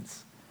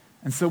actions.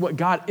 And so what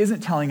God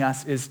isn't telling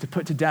us is to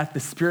put to death the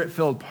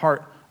Spirit-filled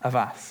part of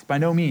us, by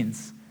no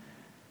means.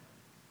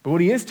 But what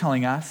he is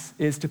telling us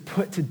is to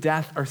put to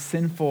death our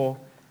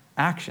sinful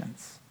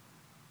actions.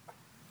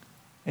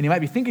 And you might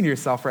be thinking to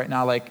yourself right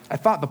now, like, I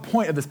thought the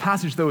point of this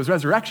passage, though, was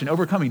resurrection,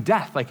 overcoming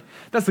death. Like,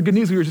 that's the good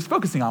news we were just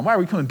focusing on. Why are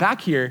we coming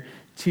back here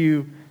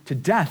to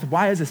death?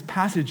 Why is this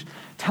passage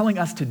telling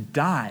us to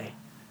die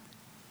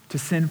to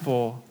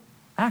sinful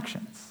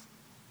actions?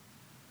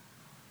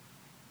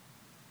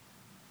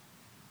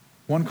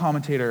 One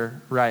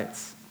commentator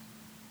writes,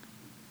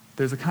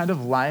 there's a kind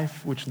of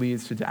life which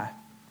leads to death,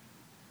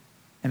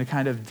 and a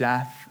kind of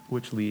death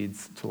which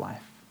leads to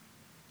life.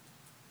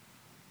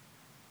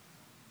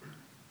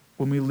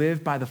 When we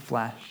live by the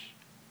flesh,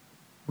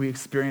 we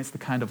experience the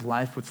kind of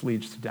life which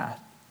leads to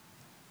death.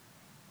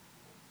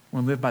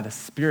 When we live by the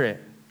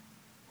Spirit,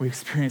 we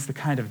experience the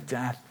kind of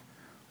death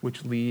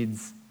which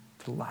leads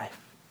to life.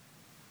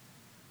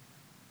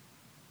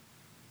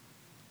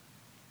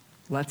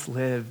 Let's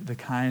live the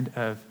kind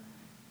of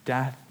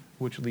death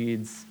which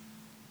leads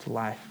to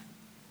life.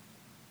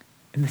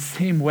 In the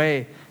same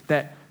way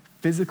that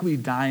physically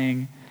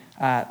dying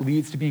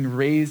leads to being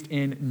raised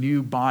in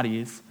new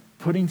bodies,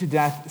 putting to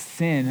death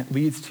sin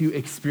leads to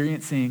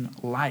experiencing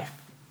life.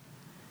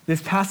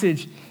 This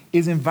passage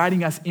is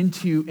inviting us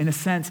into, in a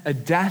sense, a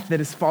death that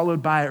is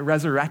followed by a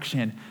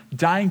resurrection,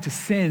 dying to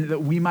sin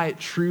that we might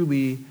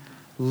truly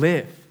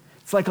live.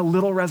 It's like a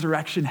little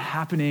resurrection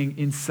happening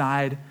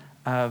inside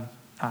of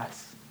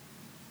us.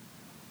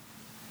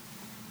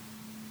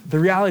 The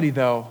reality,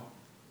 though,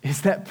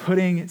 is that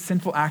putting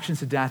sinful actions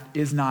to death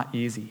is not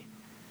easy.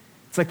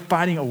 It's like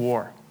fighting a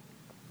war.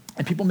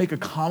 And people make a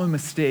common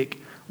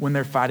mistake when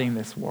they're fighting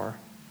this war.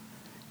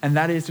 And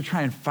that is to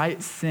try and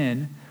fight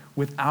sin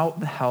without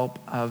the help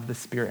of the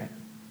Spirit.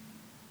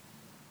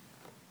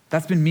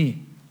 That's been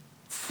me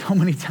so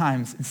many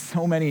times in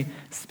so many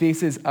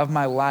spaces of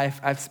my life.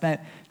 I've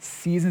spent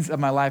seasons of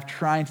my life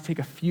trying to take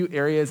a few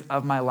areas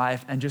of my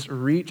life and just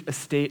reach a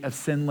state of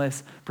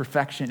sinless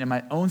perfection in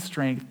my own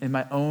strength, in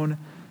my own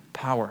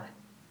power.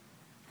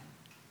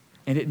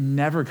 And it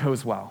never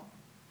goes well.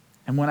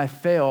 And when I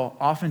fail,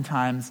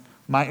 oftentimes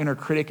my inner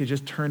critic is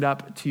just turned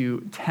up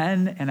to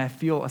 10, and I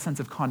feel a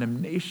sense of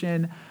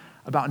condemnation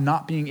about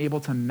not being able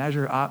to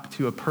measure up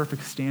to a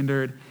perfect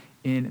standard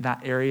in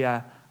that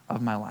area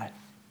of my life.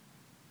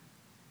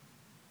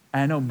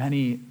 And I know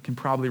many can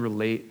probably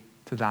relate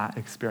to that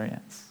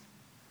experience.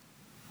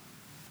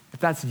 If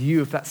that's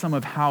you, if that's some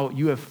of how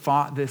you have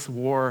fought this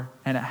war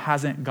and it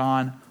hasn't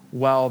gone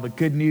well, the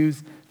good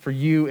news for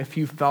you, if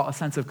you felt a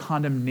sense of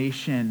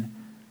condemnation,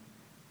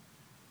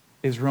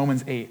 is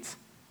Romans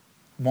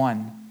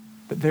 8:1,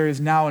 that there is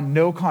now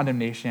no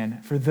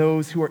condemnation for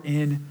those who are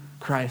in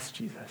Christ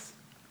Jesus.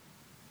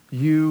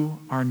 You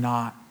are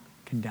not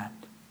condemned.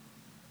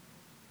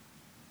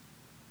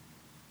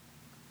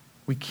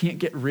 We can't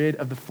get rid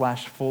of the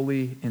flesh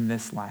fully in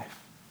this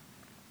life.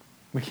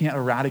 We can't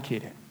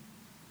eradicate it.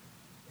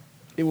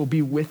 It will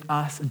be with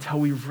us until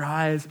we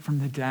rise from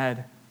the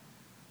dead.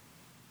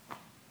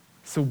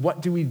 So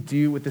what do we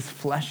do with this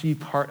fleshy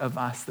part of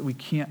us that we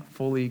can't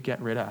fully get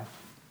rid of?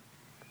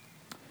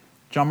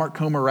 John Mark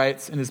Comer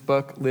writes in his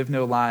book, Live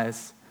No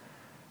Lies,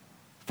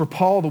 for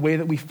Paul, the way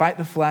that we fight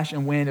the flesh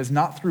and win is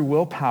not through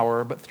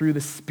willpower, but through the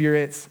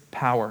Spirit's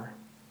power.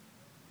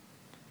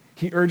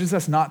 He urges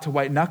us not to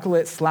white-knuckle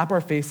it, slap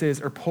our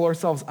faces, or pull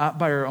ourselves up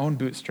by our own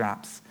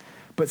bootstraps,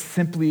 but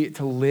simply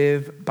to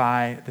live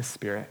by the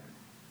Spirit.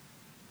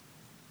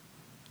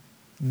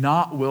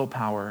 Not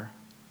willpower,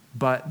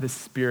 but the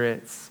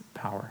Spirit's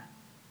power.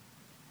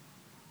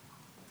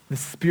 The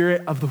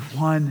Spirit of the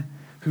one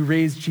who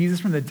raised Jesus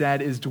from the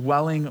dead is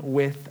dwelling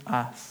with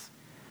us.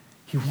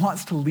 He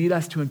wants to lead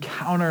us to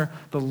encounter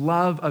the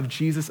love of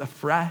Jesus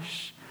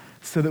afresh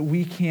so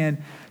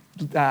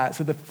that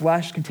so the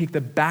flesh can take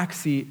the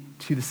backseat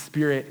to the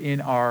Spirit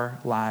in our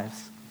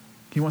lives.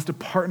 He wants to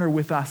partner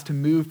with us to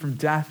move from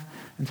death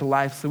into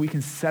life so we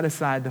can set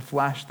aside the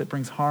flesh that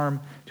brings harm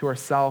to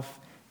ourselves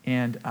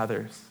and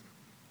others.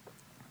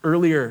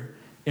 Earlier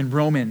in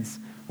Romans,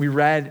 we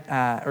read,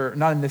 or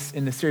not in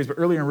this series, but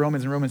earlier in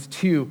Romans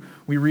 2,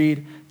 we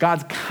read,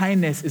 God's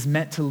kindness is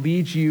meant to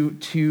lead you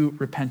to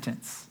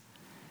repentance.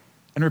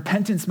 And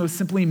repentance most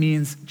simply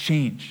means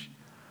change.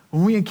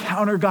 When we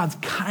encounter God's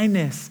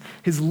kindness,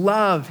 his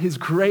love, his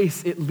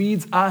grace, it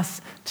leads us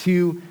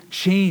to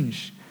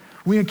change.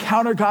 When we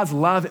encounter God's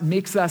love, it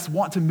makes us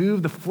want to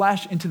move the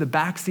flesh into the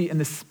backseat and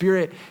the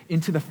Spirit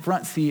into the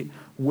front seat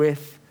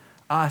with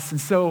us.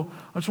 And so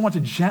I just want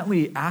to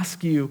gently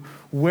ask you,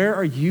 where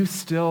are you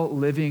still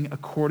living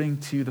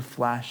according to the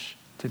flesh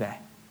today?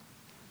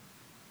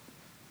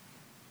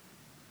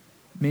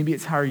 Maybe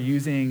it's how you're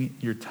using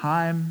your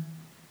time,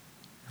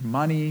 your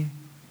money,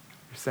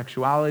 your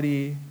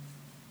sexuality,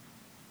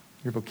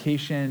 your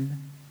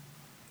vocation,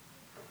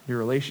 your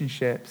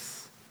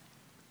relationships,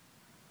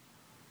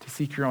 to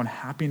seek your own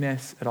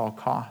happiness at all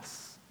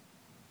costs,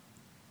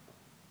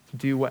 to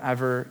do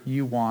whatever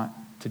you want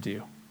to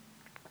do.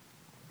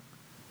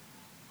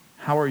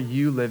 How are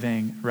you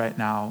living right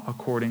now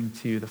according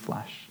to the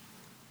flesh?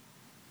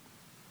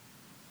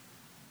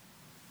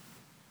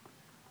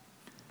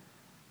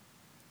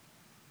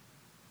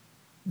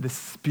 The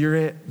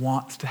Spirit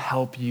wants to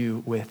help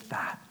you with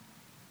that.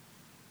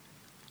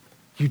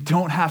 You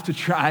don't have to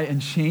try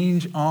and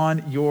change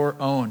on your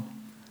own.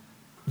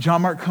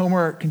 John Mark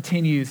Comer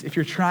continues, if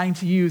you're trying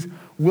to use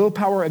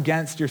willpower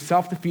against your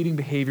self-defeating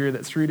behavior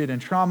that's rooted in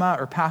trauma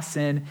or past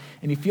sin,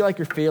 and you feel like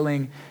you're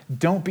failing,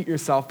 don't beat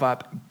yourself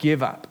up,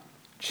 give up.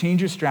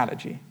 Change your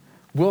strategy.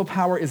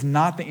 Willpower is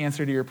not the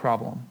answer to your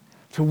problem.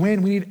 To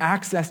win, we need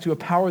access to a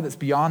power that's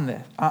beyond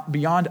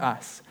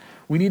us.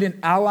 We need an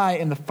ally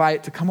in the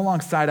fight to come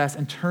alongside us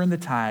and turn the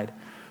tide.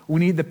 We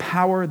need the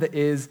power that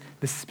is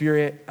the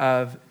Spirit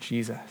of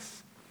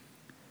Jesus.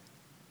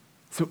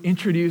 So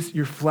introduce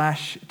your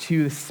flesh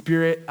to the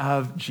Spirit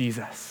of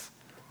Jesus.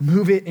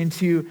 Move it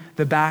into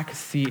the back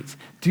seat.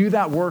 Do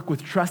that work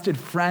with trusted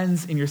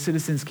friends in your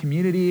citizens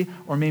community,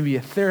 or maybe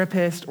a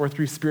therapist, or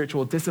through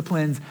spiritual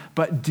disciplines,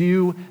 but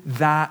do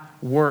that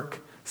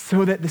work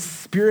so that the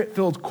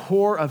Spirit-filled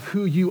core of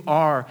who you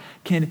are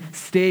can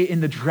stay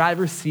in the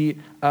driver's seat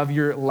of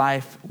your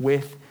life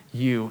with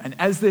you. And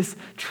as this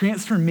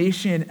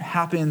transformation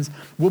happens,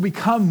 we'll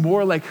become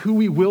more like who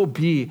we will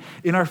be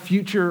in our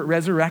future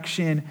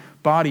resurrection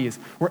bodies,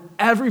 where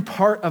every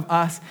part of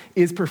us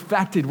is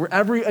perfected, where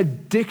every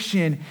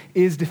addiction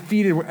is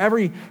defeated, where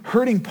every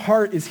hurting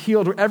part is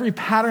healed, where every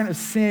pattern of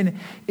sin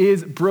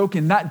is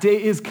broken. That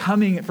day is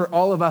coming for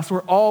all of us,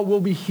 where all will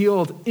be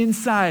healed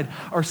inside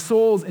our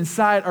souls,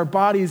 inside our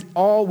bodies.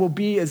 All will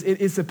be as it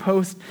is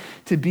supposed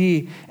to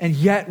be. And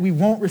yet we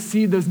won't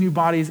receive those new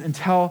bodies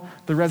until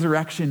the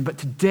resurrection. But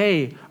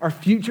today, our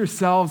future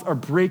selves are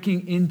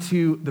breaking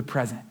into the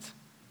present.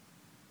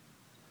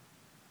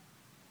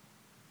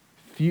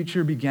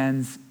 Future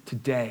begins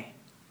today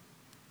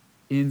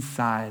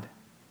inside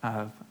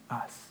of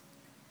us.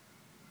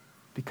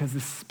 Because the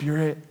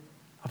Spirit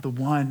of the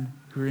one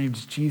who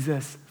raised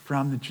Jesus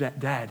from the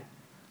dead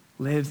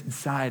lives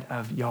inside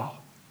of y'all.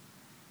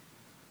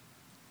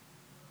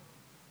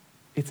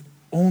 It's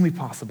only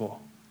possible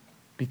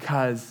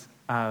because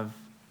of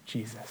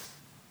Jesus.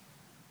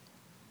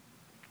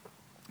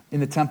 In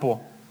the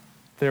temple,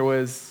 there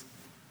was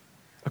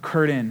a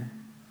curtain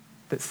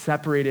that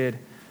separated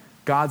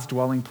God's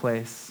dwelling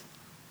place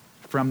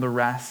from the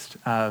rest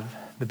of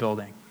the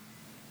building.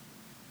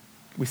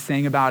 We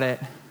sang about it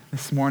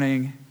this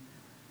morning.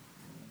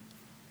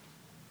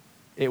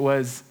 It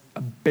was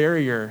a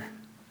barrier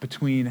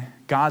between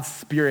God's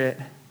Spirit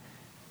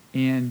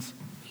and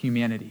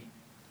humanity.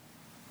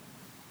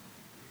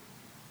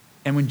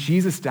 And when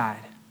Jesus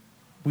died,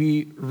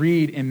 we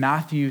read in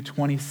Matthew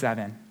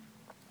 27,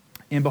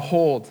 and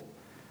behold,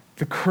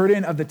 the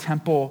curtain of the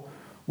temple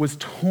was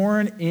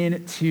torn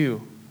in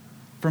two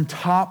from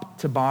top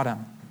to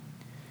bottom,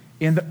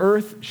 and the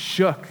earth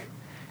shook,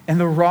 and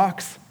the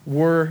rocks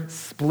were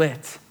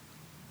split.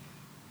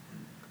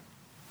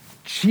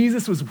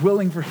 Jesus was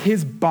willing for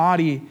his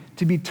body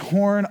to be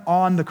torn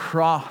on the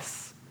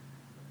cross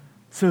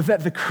so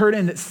that the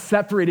curtain that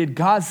separated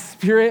God's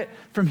Spirit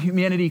from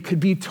humanity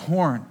could be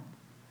torn.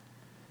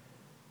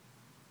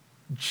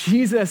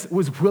 Jesus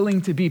was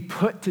willing to be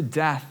put to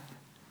death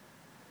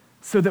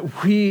so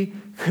that we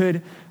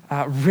could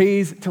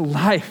raise to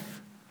life.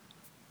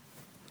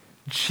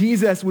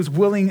 Jesus was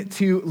willing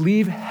to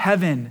leave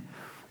heaven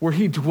where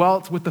he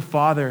dwelt with the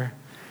Father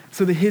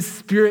so that his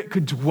Spirit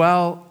could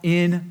dwell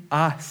in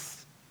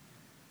us.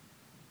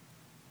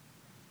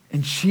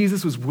 And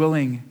Jesus was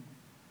willing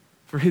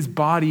for his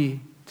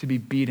body to be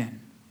beaten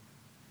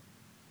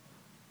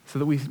so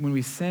that when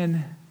we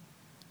sin,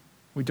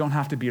 we don't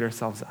have to beat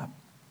ourselves up.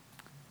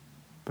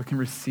 but can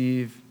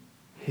receive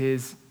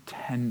his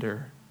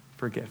tender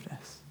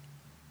forgiveness.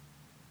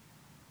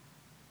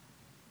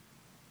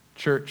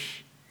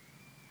 Church,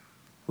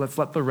 let's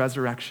let the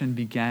resurrection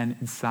begin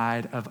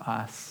inside of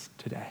us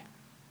today.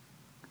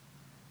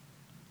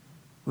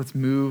 Let's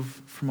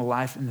move from a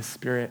life in the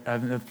spirit,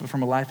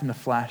 from a life in the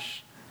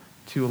flesh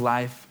to a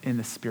life in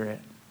the spirit.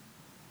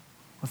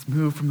 Let's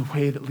move from the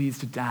way that leads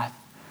to death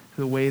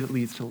to the way that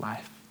leads to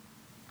life.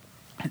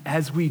 And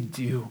as we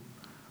do,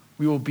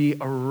 we will be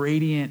a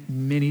radiant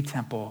mini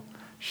temple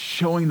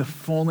showing the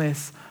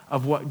fullness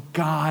of what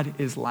God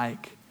is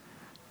like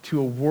to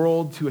a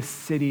world, to a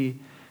city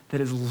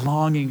that is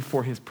longing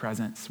for his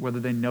presence, whether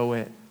they know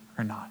it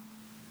or not.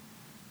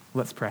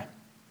 Let's pray.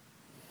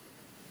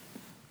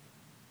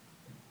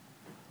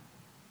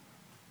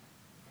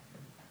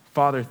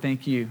 Father,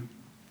 thank you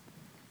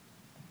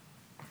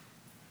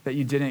that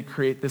you didn't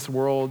create this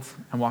world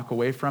and walk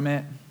away from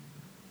it,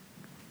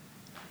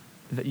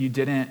 that you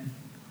didn't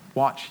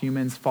watch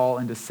humans fall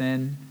into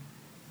sin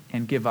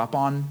and give up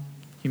on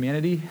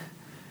humanity,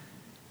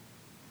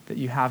 that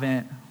you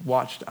haven't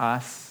watched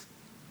us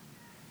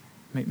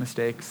make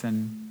mistakes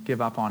and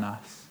give up on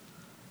us,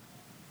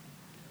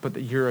 but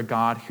that you're a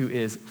God who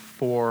is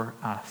for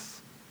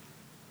us,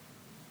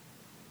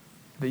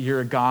 that you're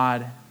a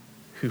God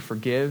who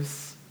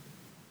forgives,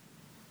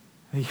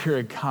 that you're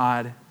a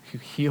God who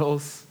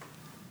heals,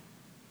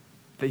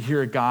 that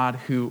you're a God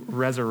who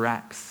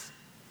resurrects.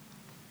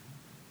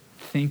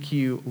 Thank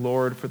you,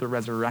 Lord, for the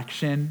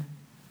resurrection,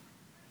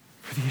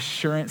 for the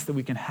assurance that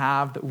we can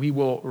have that we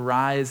will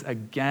rise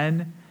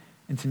again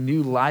into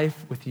new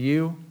life with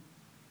you.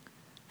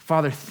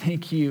 Father,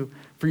 thank you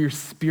for your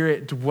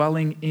Spirit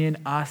dwelling in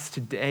us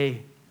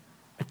today,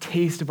 a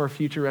taste of our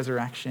future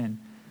resurrection.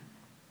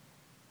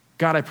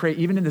 God, I pray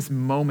even in this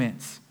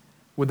moment,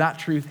 would that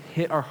truth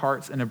hit our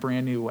hearts in a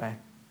brand new way?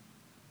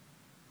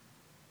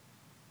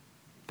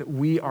 That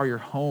we are your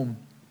home,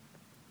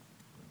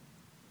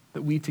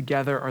 that we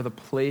together are the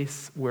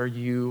place where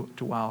you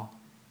dwell.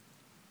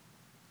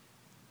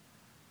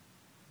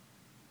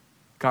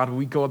 God,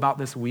 we go about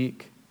this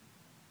week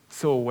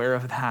so aware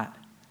of that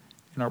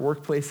in our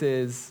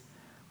workplaces,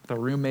 with our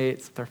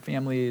roommates, with our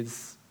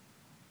families,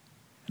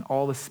 in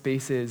all the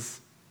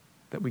spaces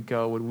that we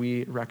go, would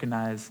we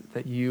recognize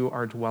that you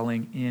are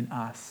dwelling in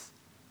us?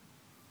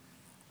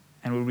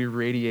 And would we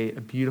radiate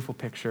a beautiful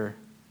picture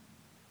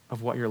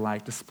of what you're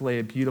like, display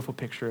a beautiful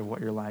picture of what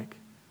you're like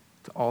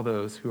to all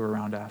those who are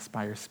around us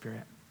by your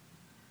Spirit.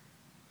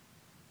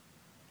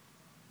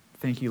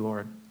 Thank you,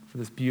 Lord, for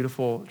this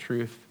beautiful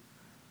truth.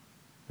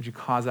 Would you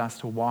cause us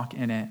to walk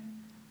in it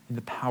in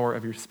the power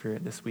of your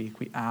Spirit this week?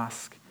 We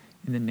ask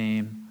in the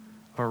name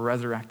of our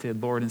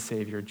resurrected Lord and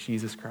Savior,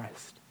 Jesus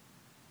Christ.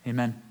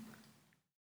 Amen.